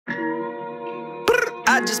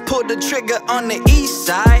I just pulled the trigger on the east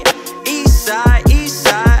side. East side, east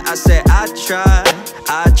side. I said I tried,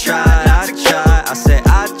 I tried, I tried. I said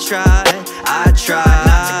I tried, I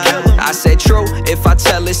tried. I said true, if I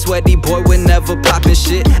tell it, sweaty boy would never poppin'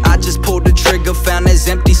 shit. I just pulled the trigger, found there's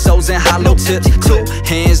empty souls and hollow tips. 2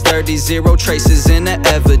 hands dirty, 0 traces in the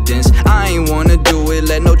evidence. I ain't wanna do it,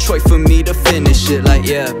 let no choice for me to finish it. Like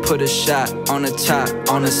yeah, put a shot on the top,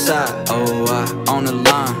 on the side. Oh, on the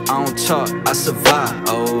line, I don't talk, I survive.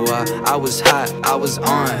 Oh, I was hot, I was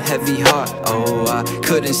on, heavy heart. Oh, I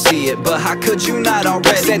couldn't see it, but how could you not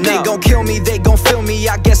already Said know? They gon' kill me, they gon' feel me,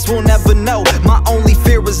 I guess we'll never know. My only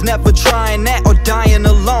fear is never trying that or dying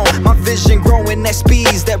alone. My vision growing at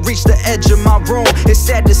speeds that reach the edge of my room. It's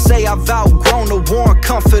sad to say I've outgrown the warm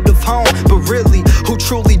comfort of home, but really, who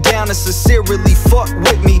truly down to sincerely fuck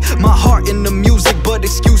with me? My heart in the music, but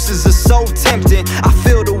excuses are so tempting. I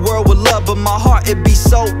fill the world with love, but my heart it be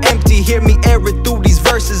so empty. Hear me air it through these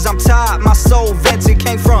verses, I'm tired, my soul vented.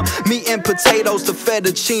 Came from meat and potatoes to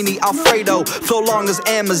fettuccine Alfredo. Flow long as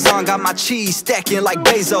Amazon, got my cheese stacking like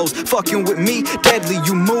Bezos. Fucking with me, deadly,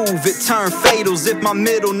 you move, it turn fatals. If my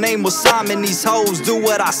middle name was Simon, these hoes do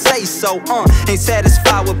what I say so. Ain't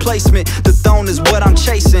satisfied with placement, the throne is what I'm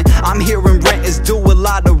chasing. I'm hearing rent is due, a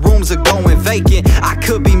lot of rooms are going vacant. I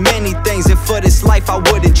could be many things, and for this life I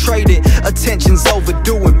wouldn't trade it. Attention's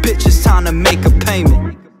overdue and bitch, it's time to make a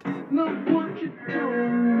payment.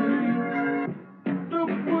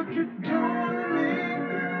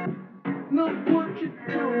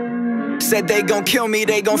 Said they gon' kill me,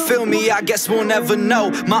 they gon' feel me, I guess we'll never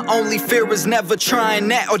know. My only fear is never trying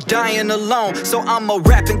that or dying alone. So I'ma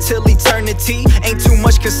rap until eternity, ain't too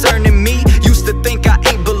much concerning me. Used to think I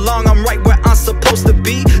ain't belong, I'm right where I'm supposed to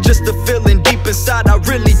be. Just a feeling deep inside I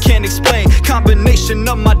really can't explain. Combination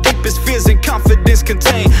of my deepest fears and confidence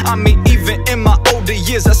contained. I mean even in my older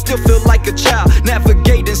years I still feel